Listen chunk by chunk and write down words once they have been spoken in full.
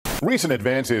Recent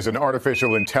advances in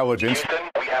artificial intelligence.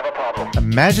 We have a problem.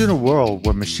 Imagine a world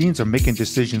where machines are making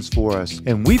decisions for us,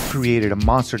 and we've created a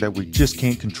monster that we just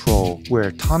can't control, where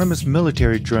autonomous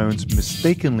military drones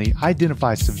mistakenly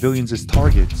identify civilians as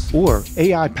targets, or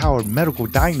AI-powered medical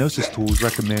diagnosis tools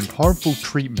recommend harmful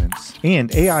treatments,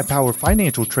 and AI-powered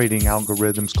financial trading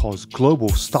algorithms cause global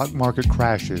stock market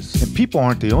crashes. And people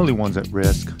aren't the only ones at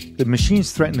risk. The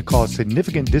machines threaten to cause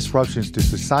significant disruptions to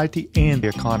society and the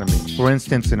economy. For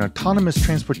instance, an autonomous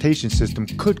transportation system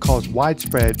could cause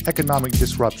widespread economic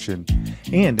disruption,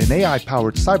 and an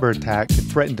AI-powered cyber attack could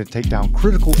threaten to take down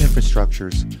critical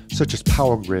infrastructures, such as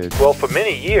power grids. Well, for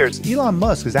many years, Elon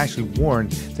Musk has actually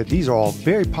warned that these are all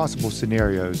very possible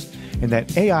scenarios, and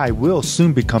that AI will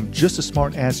soon become just as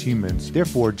smart as humans,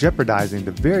 therefore jeopardizing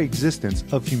the very existence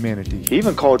of humanity. He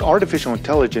even called artificial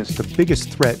intelligence the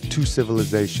biggest threat to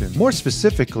civilization. More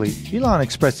specifically, Elon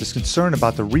expressed his concern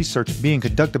about the research being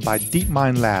conducted by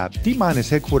DeepMind Lab. DeepMind is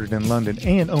headquartered in London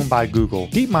and owned by Google.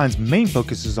 DeepMind's main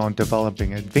focus is on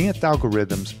developing advanced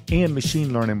algorithms and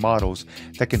machine learning models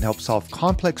that can help solve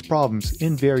complex problems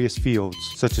in various fields,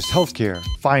 such as healthcare,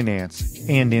 finance,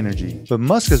 and energy. But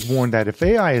Musk has warned that if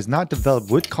AI is not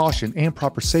developed with caution and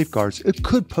proper safeguards, it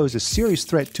could pose a serious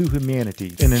threat to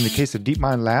humanity. And in the case of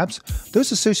DeepMind Labs,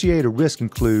 those associated risks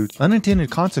include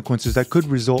unintended consequences that could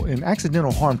result in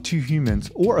accidental harm to humans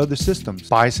or other systems,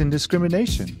 bias and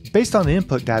discrimination based on the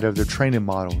input data of their training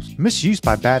models, misuse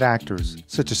by bad actors,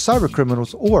 such as cyber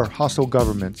criminals or hostile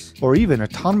governments, or even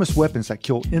autonomous weapons that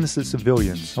kill innocent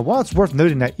civilians. Now, while it's worth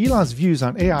noting that Elon's views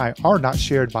on AI are not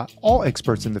shared by all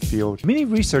experts in the field, many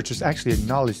researchers actually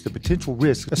acknowledge the potential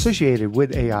risks associated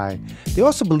with AI. They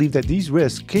also believe that these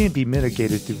risks can be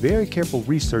mitigated through very careful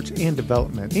research and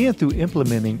development, and through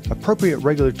implementing appropriate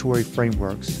regulatory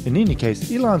frameworks. In any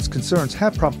case, Elon's concerns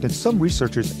have prompted some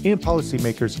researchers and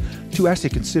policymakers to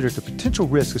actually consider the potential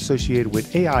risks associated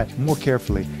with AI more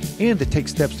carefully, and to take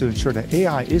steps to ensure that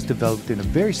AI is developed in a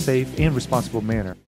very safe and responsible manner.